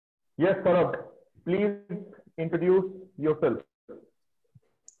Yes, Sourabh, please introduce yourself.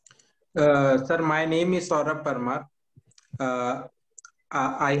 Sir, my name is Sourabh Parmar. Uh,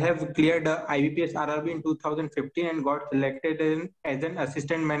 I have cleared IBPS RRB in 2015 and got selected as an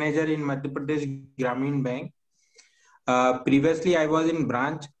assistant manager in Madhya Pradesh Gramin Bank. Previously, I was in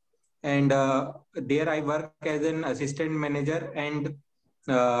branch, and there I work as an assistant manager and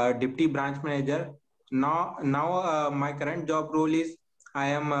deputy branch manager. Now, my current job role is I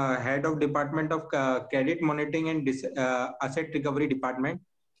am head of department of credit monitoring and asset recovery department.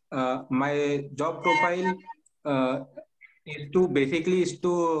 My job profile uh, is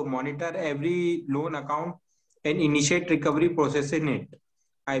to monitor every loan account and initiate recovery process in it.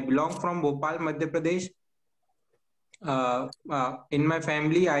 I belong from Bhopal, Madhya Pradesh. In my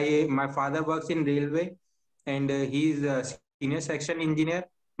family, my father works in railway, and he is a senior section engineer.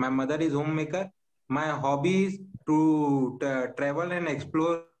 My mother is homemaker. My hobby is to travel and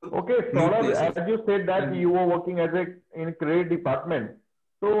explore Okay, new Saurabh, places. as you said that you were working as in credit department.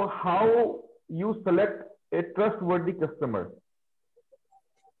 So how you select a trustworthy customer?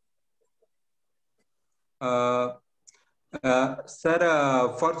 Uh,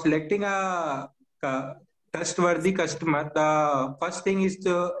 Sir, for selecting a trustworthy customer, the first thing is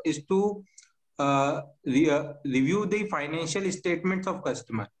to review the financial statements of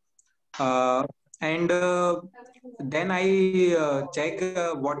customer, uh, and then I check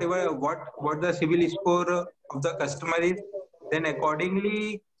what the civil score of the customer is. Then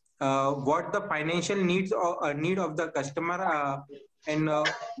accordingly, what the financial needs or need of the customer and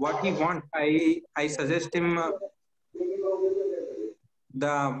what he wants, I suggest him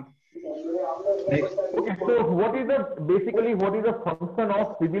the next. Okay, so what is the function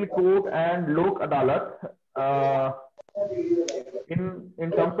of civil court and lok adalat uh,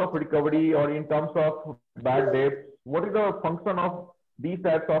 in terms of recovery or in terms of bad debts? What is the function of these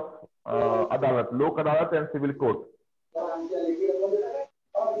types of adalat, lok adalat and civil court?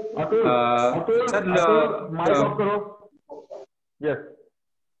 Uh, Sir, Atul, mic off karo. Yes.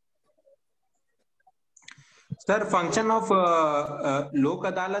 Sir, function of Lok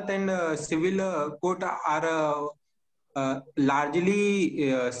Adalat and civil court are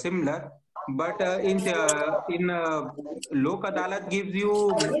largely similar, but in Lok Adalat gives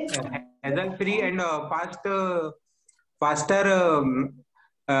you hassle-free and faster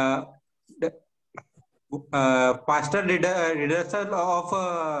uh, faster reduction of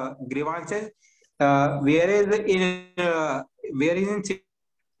grievances, whereas in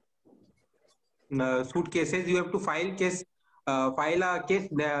suit cases you have to file a case,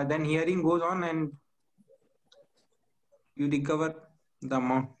 then hearing goes on and you recover the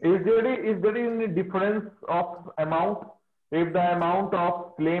amount. Is there any difference of amount? If the amount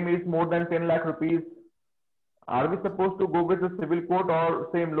of claim is more than 10 lakh rupees, are we supposed to go with the civil court or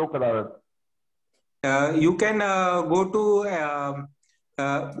same lok adalat? You can go to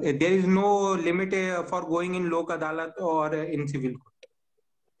there is no limit for going in Lok Adalat or in civil court.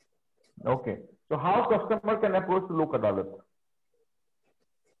 Okay. So how customer can approach to lok adalat?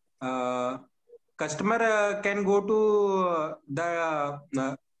 Customer can go to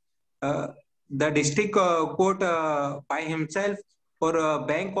the district court by himself, or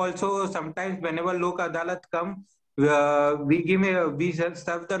bank also. Sometimes whenever Lok Adalat come, we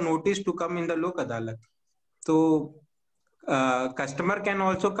serve the notice to come in the Lok Adalat. So customer can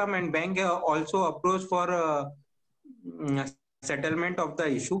also come, and bank also approach for settlement of the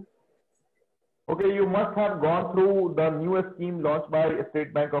issue. Okay, you must have gone through the newest scheme launched by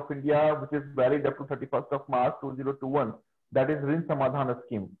State Bank of India, which is valid up to 31st of March 2021. That is Rin Samadhana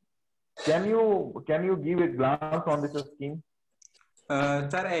scheme. Can you give a glance on this scheme? Sir,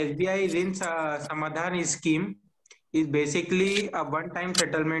 SBI Rin Samadhan scheme is basically a one-time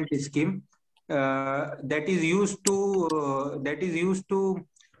settlement scheme that is used to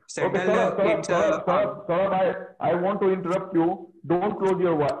settle. Okay, Saurabh, I want to interrupt you. Don't close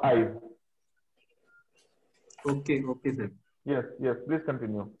your eyes. Okay, sir. Yes, please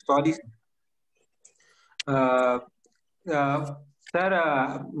continue. Sorry. Sir,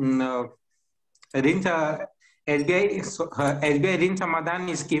 SBI Rin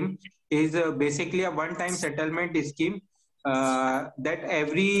Samadhan scheme is basically a one-time settlement scheme that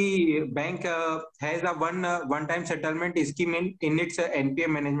every bank has a one-time settlement scheme in its NPA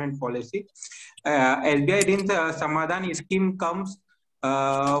management policy. SBI Rin Samadhan scheme comes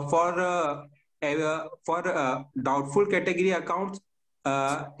for doubtful category accounts.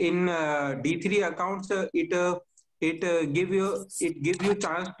 In D3 accounts, it gives you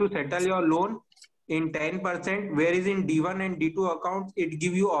chance to settle your loan in 10%, whereas in D1 and D2 accounts, it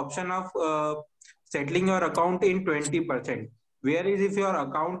gives you option of settling your account in 20%. Whereas if your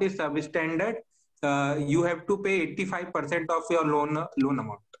account is substandard, you have to pay 85% of your loan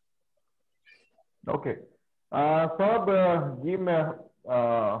amount. Okay. Saurabh,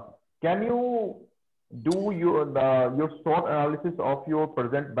 can you do your SWOT analysis of your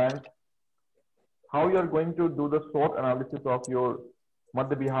present bank? How you are going to do the SWOT analysis of your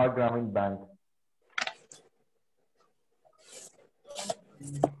Madhya Bihar Gramin Bank?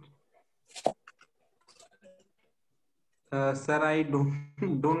 Sir, I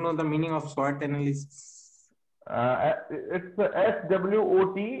don't know the meaning of SWOT analysis. It's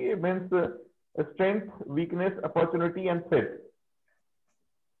SWOT means strength, weakness, opportunity, and threat.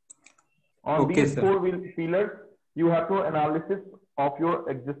 On Okay, these sir. four pillars, you have to analysis of your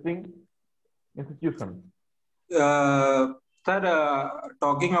existing institution. Sir,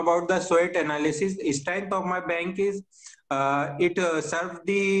 talking about the SWOT analysis, strength of my bank is it serves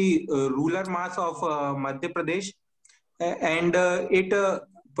the rural mass of Madhya Pradesh, and it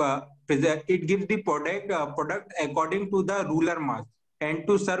gives the product according to the rural mass, and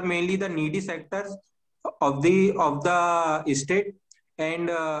to serve mainly the needy sectors of the state. And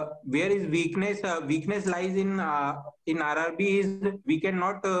where is weakness? Weakness lies in RRB is we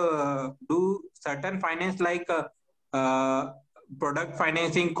cannot do certain finance like product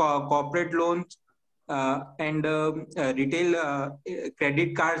financing, corporate loans, and retail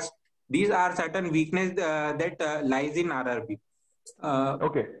credit cards. These are certain weakness that lies in RRB.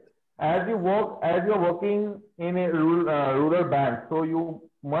 Okay. As you are working in a rural bank, so you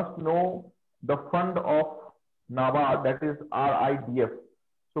must know the fund of NABARD, that is RIDF.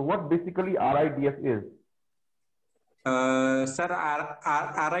 So what basically RIDF is? Sir,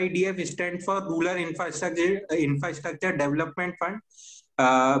 RIDF stands for Rural Infrastructure Development Fund.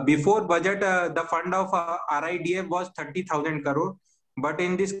 Before budget, the fund of RIDF was 30,000 crore, but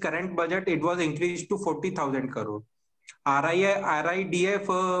in this current budget, it was increased to 40,000 crore. RIDF,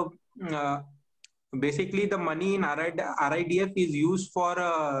 basically the money in RIDF is used for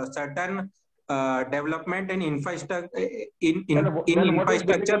certain development and infrastructure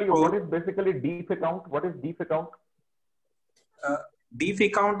infrastructure. What is basically DEEF account? What is DEEF account? DEEF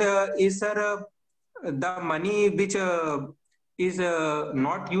account is, sir, the money which is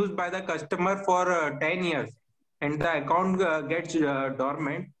not used by the customer for 10 years, and the account gets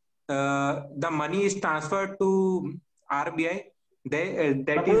dormant. The money is transferred to RBI.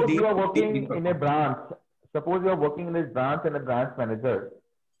 Suppose you are working in a branch. Suppose you are working in a branch and a branch manager.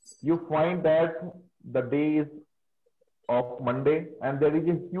 You find that the day is of Monday and there is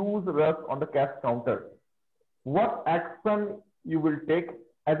a huge rush on the cash counter. What action you will take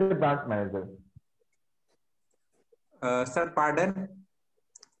as a branch manager? Sir, pardon?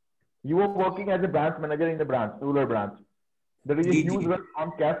 You are working as a branch manager in the branch, rural branch. There is a huge rush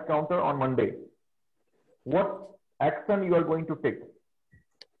on cash counter on Monday. What action you are going to take?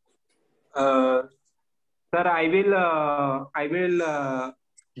 Sir, I will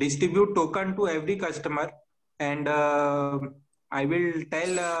distribute token to every customer, and I will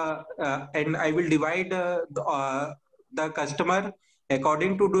tell and I will divide the customer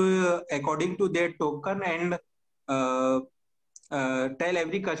according to their token, and tell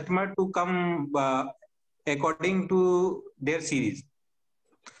every customer to come according to their series,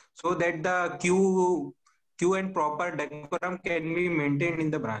 so that the queue and proper decorum can be maintained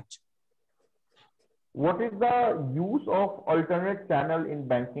in the branch. What is the use of alternate channel in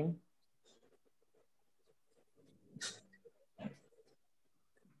banking?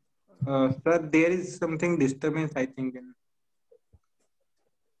 Sir, there is something disturbance, I think.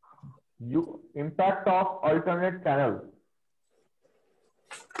 Impact of alternate channels.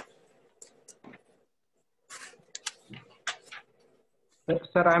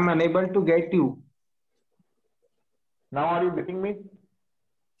 Sir, I am unable to get you. Now, are you getting me?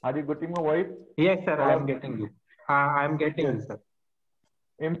 Are you getting my voice? Yes, sir, I am getting you. I am getting you, sir.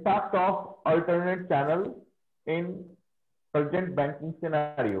 Impact of alternate channel in present banking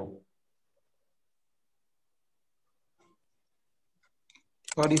scenario.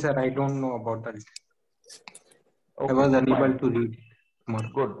 Sorry, sir, I don't know about that. Okay, I was unable fine. to read more.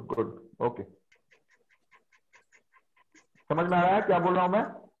 Good. Okay. समझ में आ रहा है क्या बोल रहा हूं मैं?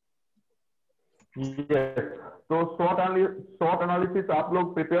 Yes. तो शॉर्ट एनालिसिस आप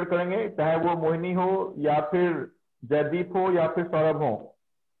लोग प्रिपेयर करेंगे, चाहे वो मोहिनी हो या फिर जयदीप हो या फिर सौरभ हो.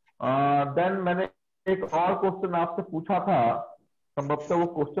 देन मैंने एक और क्वेश्चन आपसे पूछा था, संभवतः वो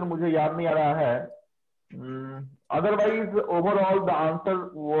क्वेश्चन मुझे याद नहीं आ रहा है. Otherwise overall the answer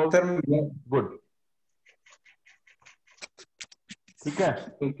was good. ठीक है?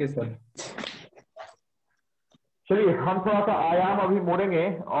 Okay sir. चलिए हम थोड़ा सा आयाम अभी मोड़ेंगे,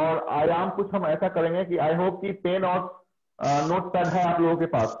 और आयाम कुछ हम ऐसा करेंगे कि आई होप कि पेन और नोट पैड है आप लोगों के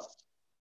पास?